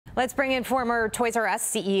Let's bring in former Toys R Us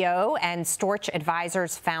CEO and Storch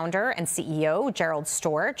Advisors founder and CEO Gerald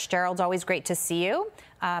Storch. Gerald, always great to see you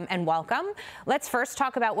and welcome. Let's first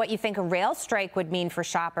talk about what you think a rail strike would mean for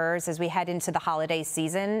shoppers as we head into the holiday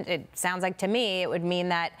season. It sounds like to me it would mean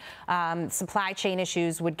that supply chain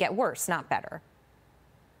issues would get worse, not better.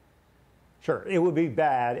 Sure, it would be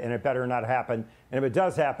bad and it better not happen. And if it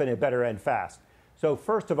does happen, it better end fast. So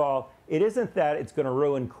first of all, it isn't that it's going to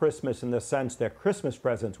ruin Christmas in the sense that Christmas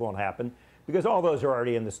presents won't happen, because all those are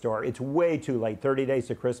already in the store. It's way too late, 30 days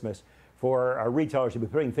to Christmas, for retailers to be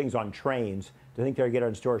putting things on trains to think they're going to get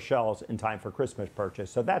on store shelves in time for Christmas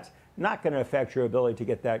purchase. So that's not going to affect your ability to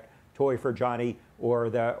get that toy for Johnny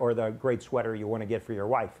or the great sweater you want to get for your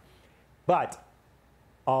wife. But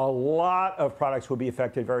a lot of products will be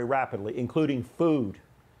affected very rapidly, including food.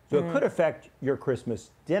 So it could affect your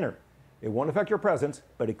Christmas dinner. It won't affect your presents,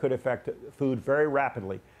 but it could affect food very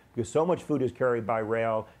rapidly because so much food is carried by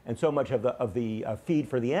rail and so much of the feed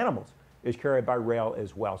for the animals is carried by rail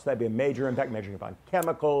as well. So that'd be a major impact, major impact on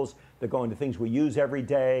chemicals that go into things we use every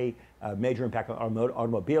day, major impact on the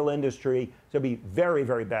automobile industry. So it'd be very,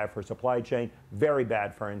 very bad for supply chain, very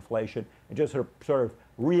bad for inflation, and just sort of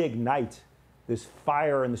reignite this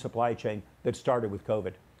fire in the supply chain that started with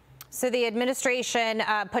COVID. So the administration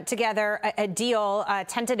put together a deal, a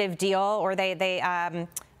tentative deal, or they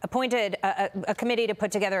appointed a committee to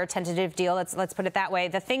put together a tentative deal. Let's put it that way.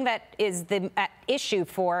 The thing that is the issue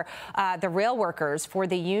for the rail workers, for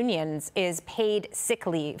the unions, is paid sick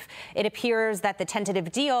leave. It appears that the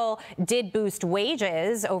tentative deal did boost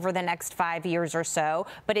wages over the next 5 years or so,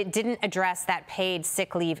 but it didn't address that paid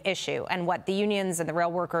sick leave issue. And what the unions and the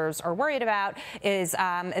rail workers are worried about is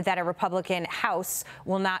that a Republican House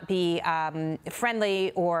will not be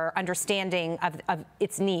friendly or understanding of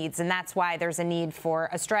its needs. And that's why there's a need for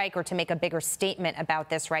a strike or to make a bigger statement about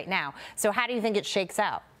this right now. So how do you think it shakes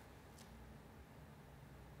out?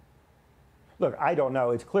 Look, I don't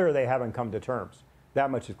know. It's clear they haven't come to terms. That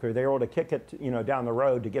much is clear. They were able to kick it, down the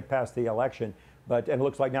road to get past the election, and it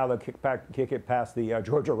looks like now they'll kick it past the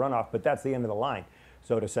Georgia runoff. But that's the end of the line,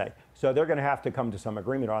 so to say. So they're going to have to come to some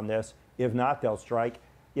agreement on this. If not, they'll strike.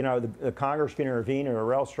 The Congress can intervene in a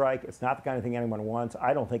rail strike. It's not the kind of thing anyone wants.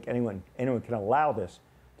 I don't think anyone can allow this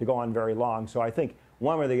to go on very long. So I think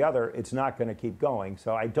one way or the other, it's not going to keep going.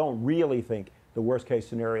 So I don't really think the worst case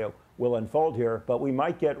scenario will unfold here, but we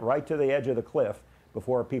might get right to the edge of the cliff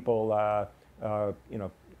before people,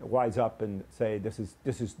 wise up and say this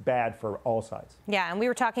is bad for all sides. Yeah, and we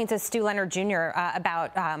were talking to Stu Leonard Jr.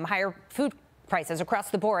 About higher food prices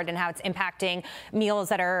across the board and how it's impacting meals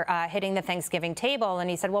that are hitting the Thanksgiving table. And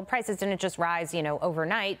he said, well, prices didn't just rise,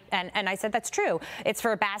 overnight. And I said, that's true. It's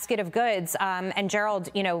for a basket of goods. And Gerald,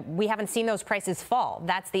 we haven't seen those prices fall.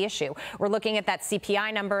 That's the issue. We're looking at that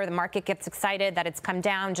CPI number. The market gets excited that it's come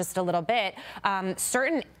down just a little bit.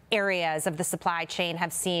 Certain areas of the supply chain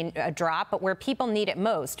have seen a drop, but where people need it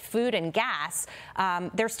most, food and gas,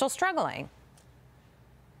 they're still struggling.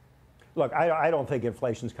 Look, I don't think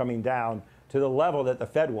inflation's coming down to the level that the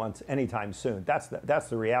Fed wants anytime soon. That's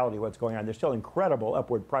the reality of what's going on. There's still incredible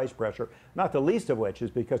upward price pressure, not the least of which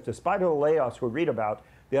is because despite all the layoffs we read about,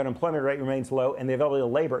 the unemployment rate remains low and the availability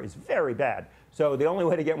of labor is very bad. So the only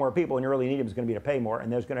way to get more people when you really need them is going to be to pay more,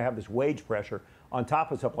 and there's going to have this wage pressure on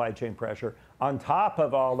top of supply chain pressure, on top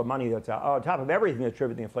of all the money that's out, on top of everything that's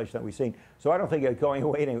driven the inflation that we've seen. So I don't think it's going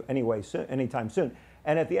away anytime soon.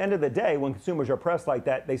 And at the end of the day, when consumers are pressed like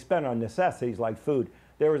that, they spend on necessities like food.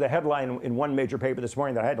 There was a headline in one major paper this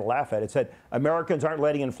morning that I had to laugh at. It said, Americans aren't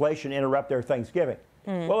letting inflation interrupt their Thanksgiving.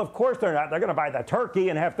 Well, of course they're not. They're going to buy the turkey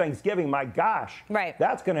and have Thanksgiving. My gosh. Right.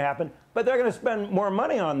 That's going to happen. But they're going to spend more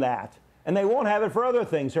money on that. And they won't have it for other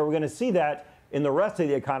things. So we're going to see that in the rest of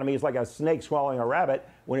the economy. It's like a snake swallowing a rabbit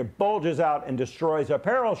when it bulges out and destroys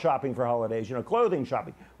apparel shopping for holidays, clothing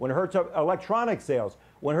shopping, when it hurts electronic sales,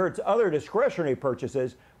 when it hurts other discretionary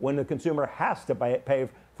purchases, when the consumer has to pay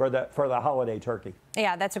for the holiday turkey.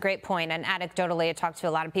 Yeah, that's a great point. And anecdotally, I talked to a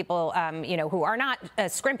lot of people, who are not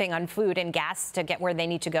scrimping on food and gas to get where they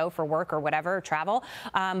need to go for work or whatever, travel,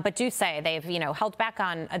 but do say they've, held back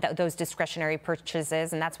on those discretionary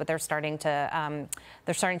purchases, and that's what they're starting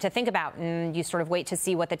to think about. And you sort of wait to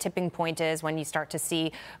see what the tipping point is when you start to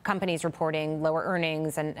see companies reporting lower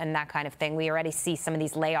earnings and that kind of thing. We already see some of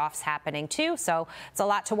these layoffs happening too, so it's a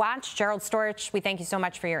lot to watch. Gerald Storch, we thank you so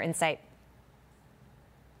much for your insight.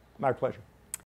 My pleasure.